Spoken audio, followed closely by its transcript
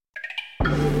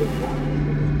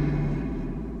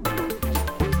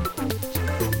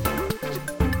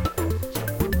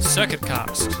Circuit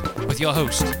Cast with your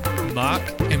host, Mark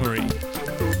Emery.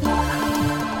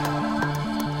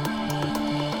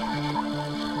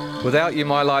 Without you,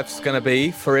 my life's going to be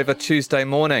forever Tuesday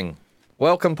morning.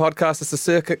 Welcome, podcast. It's the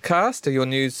Circuit Cast, your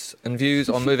news and views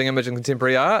on moving image and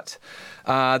contemporary art.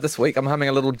 This week, I'm humming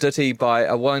a little ditty by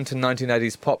a Wellington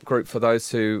 1980s pop group for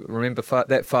those who remember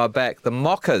that far back, the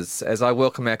Mockers, as I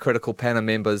welcome our critical panel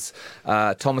members,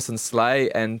 Thomas and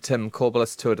Slay and Tim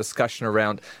Corbelis, to a discussion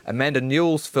around Amanda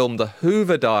Newell's film, The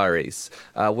Hoover Diaries.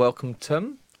 Welcome,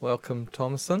 Tim. Welcome,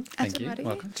 Thomason. Thank you.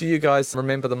 Welcome. Do you guys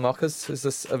remember the Mockers? Is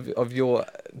this of your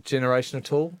generation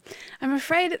at all? I'm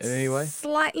afraid it's Anyway?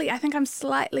 slightly, I think I'm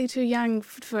slightly too young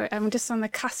for I'm just on the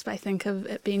cusp, I think, of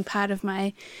it being part of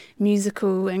my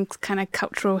musical and kind of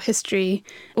cultural history.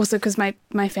 Also because my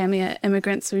family are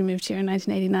immigrants, so we moved here in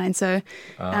 1989, so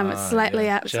it's slightly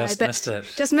outside. Just missed it.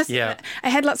 Just missed it. I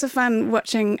had lots of fun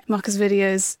watching Mockers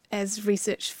videos as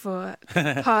research for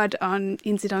Pod on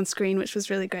NZ On Screen, which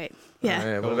was really great.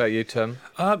 Yeah. What about you, Tim?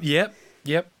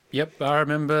 Yep. I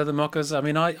remember the Mockers. I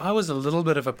mean, I was a little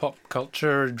bit of a pop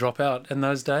culture dropout in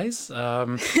those days,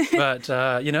 but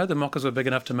the Mockers were big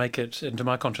enough to make it into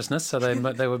my consciousness, so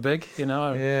they were big. I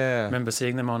remember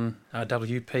seeing them on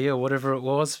WP or whatever it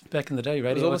was back in the day,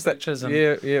 radio pictures.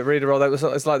 Rita Roll.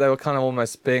 It's like they were kind of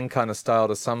almost being kind of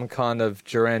styled as some kind of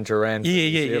Duran Duran from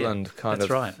New Zealand kind of.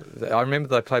 That's right. I remember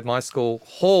they played my school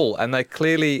hall, and they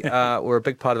clearly were a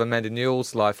big part of Amanda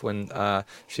Newell's life when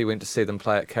she went to see them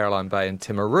play at Caroline Bay in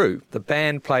Timaru. The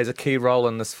band plays a key role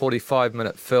in this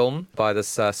 45-minute film by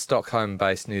this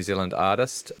Stockholm-based New Zealand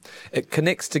artist. It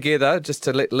connects together, just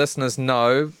to let listeners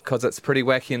know, because it's pretty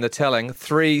wacky in the telling,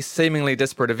 three seemingly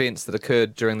disparate events that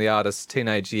occurred during the artist's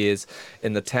teenage years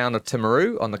in the town of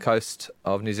Timaru on the coast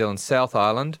of New Zealand's South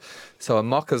Island. So a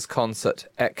Mockers concert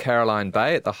at Caroline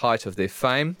Bay at the height of their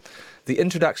fame. The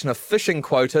introduction of fishing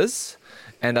quotas,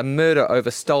 and a murder over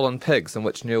stolen pigs in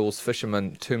which Newell's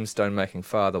fisherman tombstone-making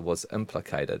father was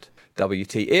implicated.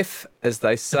 WTF, as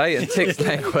they say in text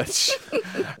language.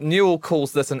 Newell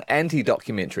calls this an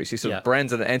anti-documentary. She sort of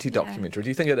brands it an anti-documentary. Do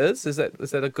you think it is? Is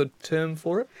that a good term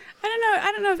for it?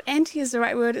 I don't know if anti is the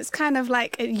right word. It's kind of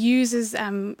like it uses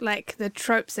like the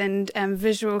tropes and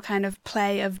visual kind of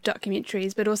play of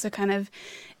documentaries, but also kind of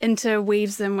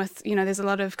interweaves them with, there's a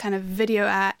lot of kind of video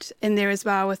art in there as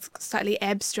well, with slightly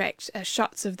abstract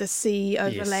shots of the sea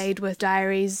overlaid with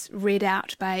diaries read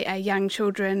out by young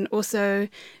children. Also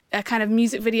kind of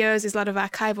music videos, there's a lot of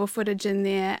archival footage in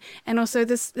there, and also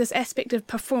this aspect of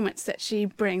performance that she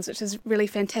brings, which is really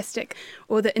fantastic.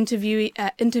 Or the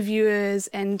interviewers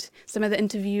and some of the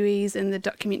interviewees in the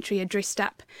documentary are dressed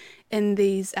up in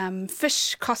these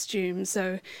fish costumes,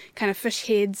 so kind of fish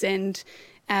heads and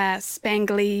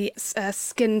spangly,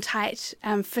 skin-tight,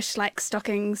 fish-like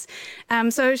stockings.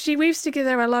 So she weaves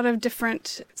together a lot of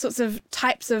different sorts of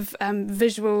types of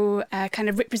visual kind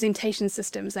of representation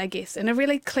systems, I guess, in a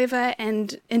really clever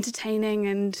and entertaining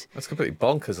and... That's completely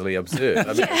bonkersly absurd.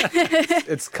 I mean,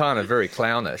 it's kind of very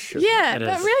clownish. Yeah,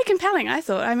 but really compelling, I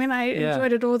thought. I mean, I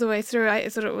enjoyed it all the way through. I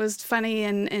thought it was funny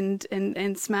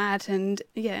and smart and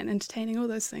entertaining, all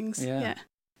those things. Yeah.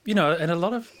 In a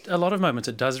lot of moments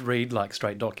it does read like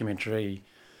straight documentary,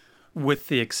 with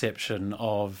the exception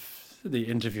of the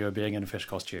interviewer being in a fish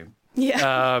costume.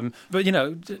 Yeah. But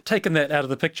taking that out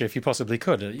of the picture, if you possibly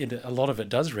could, a lot of it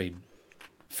does read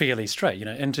fairly straight.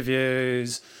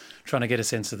 Interviews, trying to get a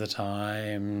sense of the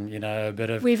time, a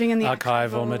bit of weaving in the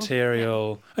archival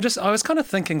material. Yeah. I was kind of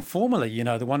thinking formally,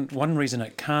 the one reason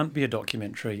it can't be a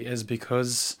documentary is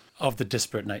because of the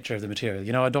disparate nature of the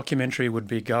material. A documentary would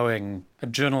be going, a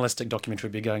journalistic documentary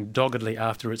would be going doggedly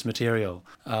after its material,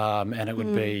 and it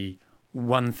would be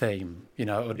one theme. It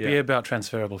would be about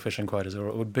transferable fishing quotas, or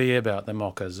it would be about the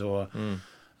Mockers, or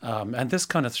and this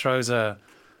kind of throws a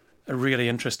really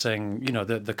interesting,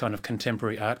 the kind of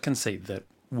contemporary art conceit that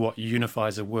what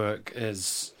unifies a work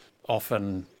is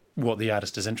often what the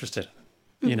artist is interested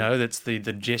in. That's the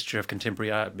gesture of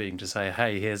contemporary art being to say,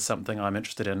 hey, here's something I'm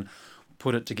interested in,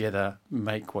 put it together,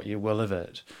 make what you will of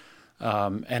it.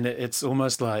 And it's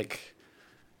almost like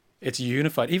it's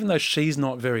unified, even though she's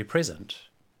not very present,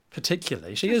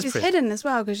 particularly. She's present. Hidden as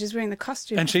well because she's wearing the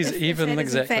costume. And she's exactly.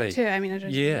 In fact, too. I mean, I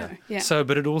don't know. Yeah. So,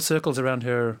 but it all circles around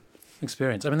her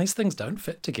experience. I mean, these things don't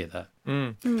fit together.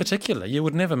 Particularly, you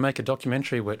would never make a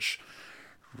documentary which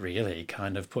really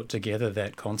kind of put together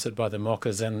that concert by the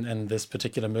Mockers and this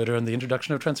particular murder and the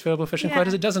introduction of transferable fishing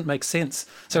quotas. It doesn't make sense.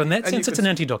 So in that sense, it's an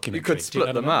anti-documentary. You could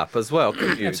split them up as well,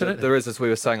 couldn't you? Absolutely. There is, as we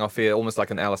were saying off here, almost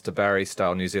like an Alistair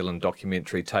Barry-style New Zealand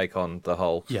documentary take on the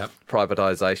whole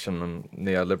privatisation and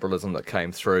neoliberalism that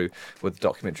came through with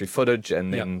documentary footage,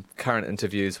 and then current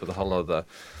interviews with a whole lot of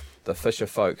the fisher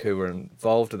folk who were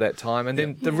involved at that time. And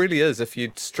then there really is, if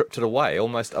you stripped it away,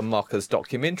 almost a Mockers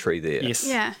documentary there. Yes.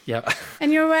 Yeah. Yep.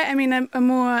 And you're right. I mean, a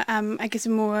more, I guess, a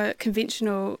more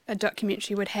conventional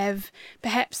documentary would have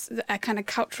perhaps a kind of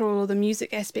cultural or the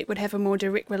music aspect would have a more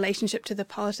direct relationship to the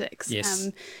politics. Yes.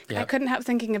 I couldn't help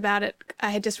thinking about it.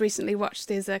 I had just recently watched,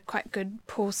 there's a quite good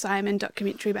Paul Simon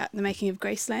documentary about the making of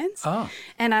Gracelands. Oh.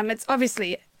 And it's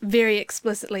obviously very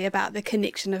explicitly about the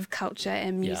connection of culture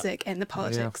and music and the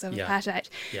politics of apartheid.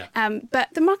 Yeah. But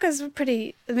the Mockers were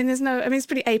pretty, it's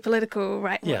pretty apolitical,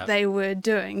 right, what they were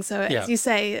doing. So as you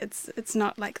say, it's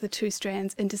not like the two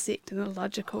strands intersect in a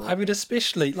logical... I would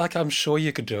especially, like I'm sure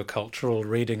you could do a cultural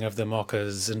reading of the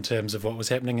Mockers in terms of what was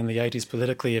happening in the 80s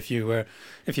politically if you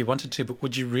wanted to, but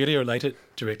would you really relate it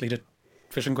directly to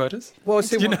fishing quotas? Well,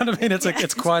 see, you know what I mean?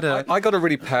 It's quite a... I got a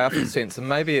really powerful sense, and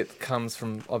maybe it comes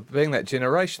from being that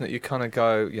generation that you kind of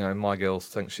go, My Girl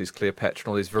Thinks She's Cleopatra, and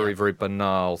all these very, very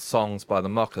banal songs by the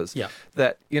Mockers. Yeah.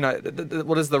 That,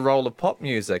 what is the role of pop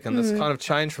music? And this kind of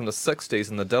change from the 60s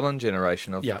and the Dylan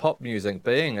generation of pop music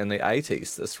being in the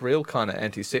 80s, this real kind of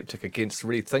antiseptic against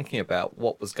really thinking about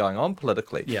what was going on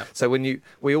politically. Yeah. So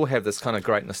we all have this kind of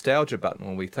great nostalgia button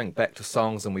when we think back to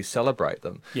songs and we celebrate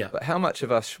them. Yeah. But how much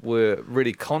of us were really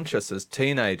conscious as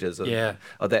teenagers of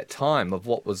that time of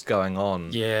what was going on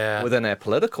within our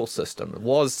political system? It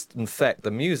was, in fact,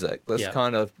 the music, this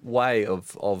kind of way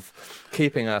of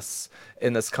keeping us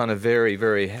in this kind of very,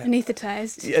 very...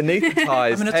 Anaesthetised. I mean, it's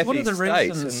happy one of the state,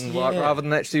 reasons, and rather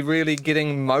than actually really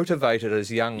getting motivated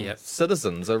as young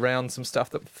citizens around some stuff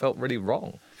that felt really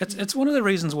wrong. It's one of the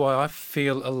reasons why I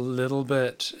feel a little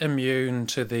bit immune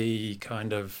to the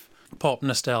kind of pop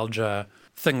nostalgia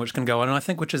thing which can go on, and I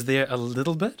think which is there a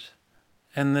little bit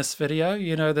in this video,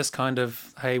 this kind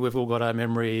of, hey, we've all got our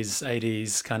memories,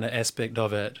 80s kind of aspect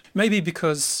of it. Maybe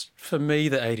because for me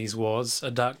the 80s was a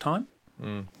dark time.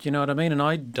 Do you know what I mean? And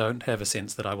I don't have a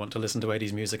sense that I want to listen to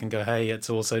 80s music and go, hey, it's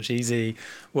all so cheesy,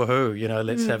 woohoo,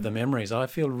 let's have the memories. I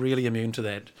feel really immune to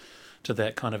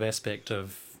that kind of aspect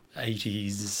of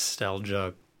 80s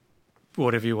nostalgia,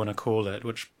 whatever you want to call it,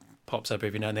 which pops up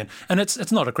every now and then. And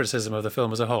it's not a criticism of the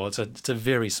film as a whole. It's a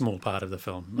very small part of the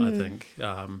film, I think.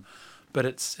 But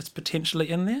it's potentially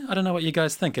in there. I don't know what you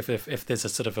guys think, if there's a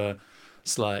sort of a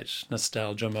slight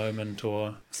nostalgia moment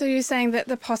or... So you're saying that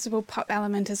the possible pop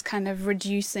element is kind of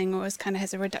reducing or has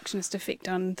a reductionist effect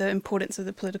on the importance of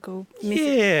the political message?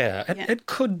 Yeah, it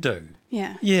could do.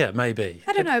 Yeah. Yeah, maybe.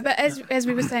 I don't know, but as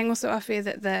we were saying also off air,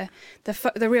 that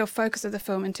the real focus of the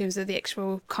film in terms of the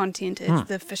actual content is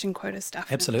the fishing quota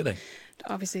stuff. Absolutely.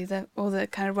 Obviously, all the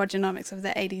kind of Rogernomics of the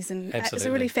 80s, and it's a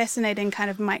Absolutely. really fascinating kind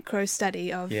of micro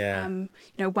study of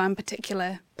one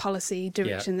particular policy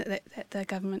direction that the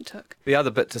government took. The other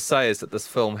bit to say is that this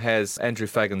film has Andrew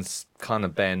Fagan's kind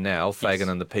of band now, Fagan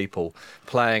and the People,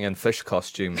 playing in fish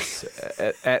costumes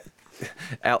at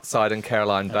outside in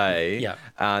Caroline Bay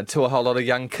to a whole lot of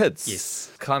young kids.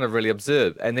 Yes. Kind of really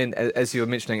absurd. And then, as you were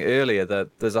mentioning earlier,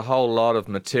 that there's a whole lot of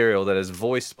material that is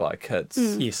voiced by kids.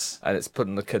 Yes. And it's put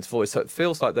in the kids' voice. So it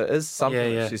feels like there is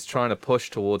something that she's trying to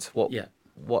push towards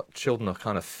what children are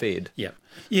kind of fed. Yeah.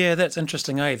 Yeah, that's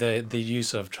interesting, the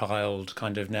use of child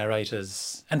kind of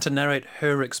narrators and to narrate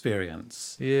her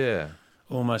experience. Yeah.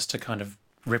 Almost to kind of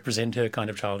represent her kind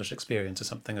of childish experience or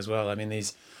something as well. I mean,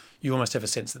 you almost have a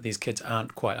sense that these kids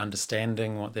aren't quite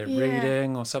understanding what they're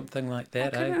reading or something like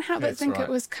that. I couldn't help but think it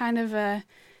was kind of a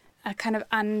kind of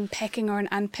unpacking or an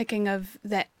unpicking of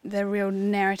the real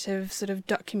narrative sort of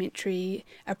documentary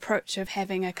approach of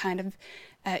having a kind of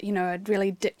a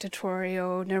really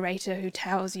dictatorial narrator who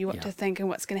tells you what to think and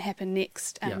what's going to happen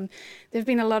next. There have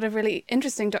been a lot of really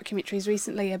interesting documentaries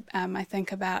recently, I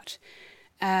think, about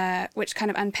which kind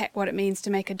of unpack what it means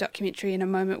to make a documentary in a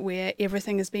moment where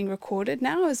everything is being recorded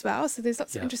now as well. So there's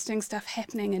lots of interesting stuff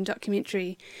happening in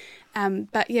documentary.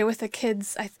 But with the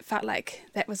kids, I felt like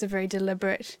that was a very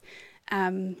deliberate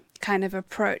kind of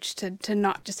approach to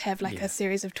not just have like a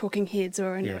series of talking heads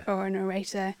or a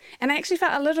narrator. And I actually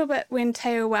felt a little bit when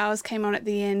Teo Wells came on at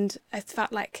the end, I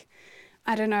felt like,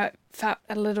 I don't know, it felt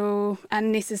a little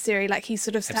unnecessary, like he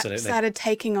sort of started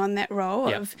taking on that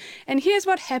role of, and here's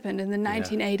what happened in the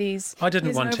 1980s. I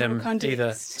didn't want him context.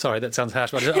 either. Sorry, that sounds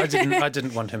harsh, but I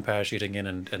didn't want him parachuting in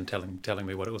and telling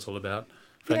me what it was all about.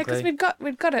 Yeah, frankly. because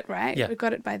we'd got it right. Yeah. We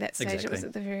got it by that stage. It was Exactly.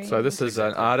 at the very So end. this is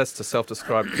an artist, a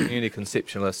self-described community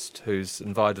conceptualist who's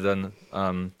invited in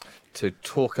to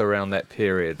talk around that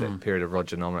period of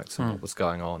Rogernomics and what was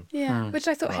going on. Yeah, which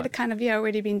I thought had Right. kind of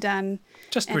already been done.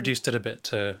 Just and- reduced it a bit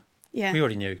to, Yeah. we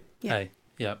already knew. Yeah. Hey,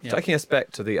 yeah. Taking us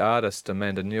back to the artist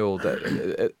Amanda Newell,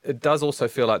 that it does also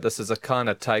feel like this is a kind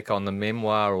of take on the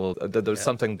memoir, or that there's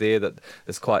something there that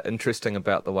is quite interesting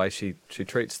about the way she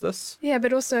treats this. Yeah,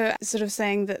 but also sort of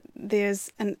saying that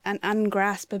there's an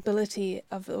ungraspability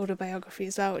of the autobiography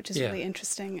as well, which is Yeah. really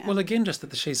interesting. Well, again, just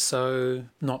that she's so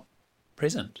not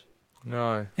present,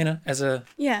 No. you know, as a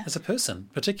yeah. person,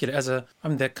 particularly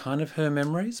they're kind of her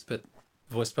memories, but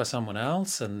voiced by someone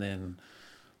else,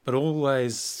 but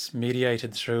always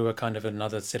mediated through a kind of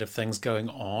another set of things going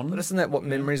on. But isn't that what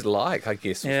memory's like, I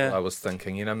guess, was Yeah. what I was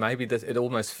thinking. You know, maybe it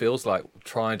almost feels like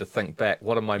trying to think back,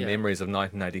 what are my Yeah. memories of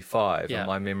 1985? Yeah. And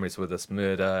my memories with this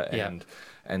murder Yeah.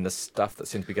 and the stuff that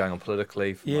seemed to be going on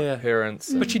politically for Yeah. my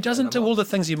parents. But she doesn't do all the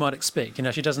things you might expect. You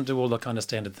know, she doesn't do all the kind of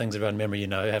standard things around memory, you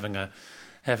know, having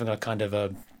a kind of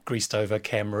a greased over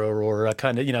camera or a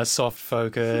kind of, you know, soft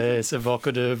focus,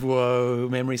 evocative, whoa,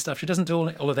 memory stuff. She doesn't do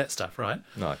all of that stuff, right?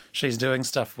 No. She's doing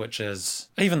stuff which is,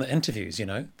 even the interviews, you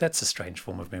know, that's a strange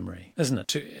form of memory, isn't it?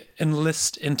 To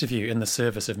enlist interview in the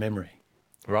service of memory.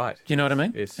 Right. Do you know what I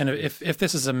mean? Yes. And if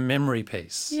this is a memory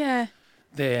piece, Yeah.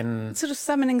 then Sort of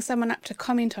summoning someone up to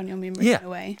comment on your memory Yeah. in a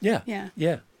way. yeah,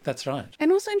 Yeah. that's right.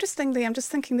 And also interestingly, I'm just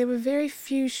thinking there were very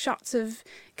few shots of,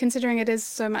 considering it is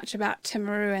so much about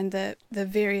Timaru and the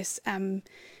various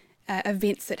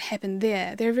events that happened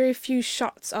there. There are very few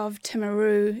shots of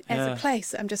Timaru as Yeah. a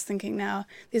place. I'm just thinking now,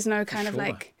 there's no kind of sure.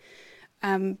 like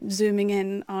zooming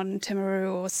in on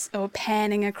Timaru or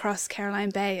panning across Caroline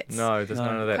Bay. It's No, there's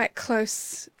none of that. quite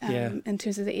close Yeah. in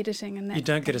terms of the editing and that. You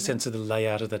don't get a kind of sense of the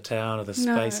layout of the town or the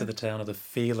No. space of the town or the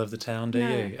feel of the town, do No.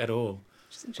 you, at all?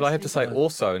 which is But I have to say interesting.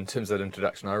 also, in terms of that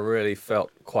introduction, I really felt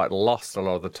quite lost a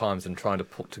lot of the times in trying to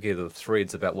put together the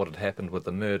threads about what had happened with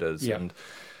the murders. Yeah. And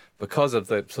because of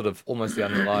the sort of almost the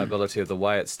unreliability of the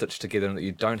way it's stitched together, and that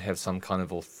you don't have some kind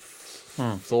of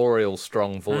authorial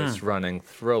strong voice running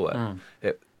through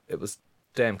it, it was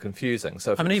damn confusing.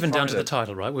 So if I mean, it was even down trying to the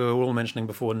title, right? We were all mentioning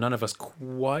before, none of us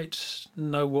quite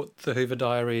know what the Hoover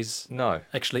Diaries No,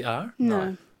 actually are.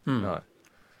 No. no.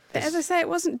 But as I say, it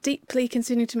wasn't deeply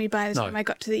concerning to me by the No. time I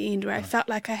got to the end, where I felt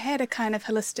like I had a kind of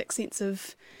holistic sense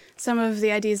of some of the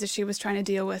ideas that she was trying to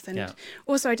deal with. And Yeah.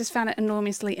 also, I just found it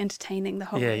enormously entertaining the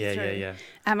whole way through. Yeah.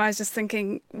 I was just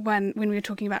thinking, when we were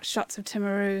talking about shots of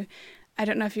Timaru, I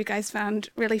don't know if you guys found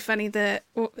really funny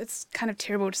it's kind of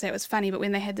terrible to say it was funny, but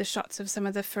when they had the shots of some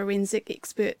of the forensic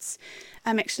experts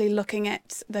actually looking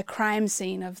at the crime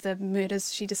scene of the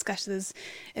murders she discusses,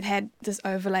 it had this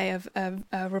overlay of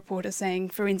a reporter saying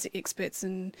forensic experts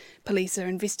and police are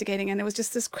investigating, and it was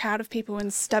just this crowd of people in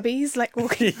stubbies like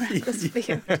walking around this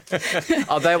field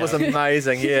Oh, that was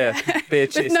amazing. Yeah, bare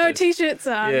with chested. no t-shirts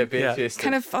on. Yeah, bare Yeah. chested.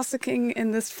 Kind of fossicking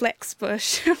in this flex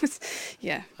bush. It was,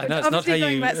 yeah. I know, it's not how Obviously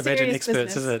going you about imagine serious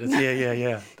experts, is business. it? It's,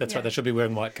 yeah. That's Yeah. right. They should be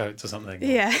wearing white coats or something.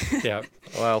 Yeah. Yeah.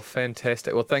 Well,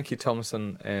 fantastic. Well, thank you,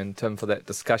 Thomason and Tim, for that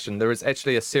discussion. There is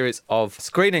actually a series of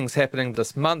screenings happening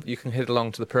this month. You can head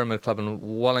along to the Pyramid Club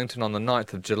in Wellington on the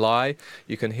 9th of July.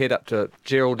 You can head up to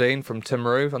Geraldine from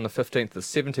Timaru on the 15th to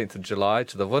 17th of July,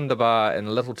 to the Wunderbar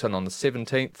in Littleton on the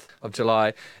 17th of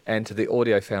July, and to the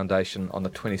Audio Foundation on the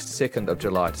 22nd of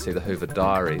July to see the Hoover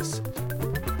Diaries.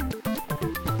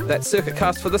 That's Circuit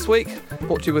Cast for this week,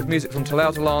 brought to you with music from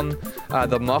Talautalon,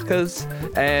 the Mockers,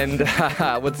 and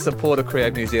with support of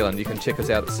Create New Zealand. You can check us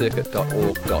out at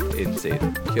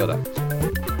circuit.org.nz. Kia ora.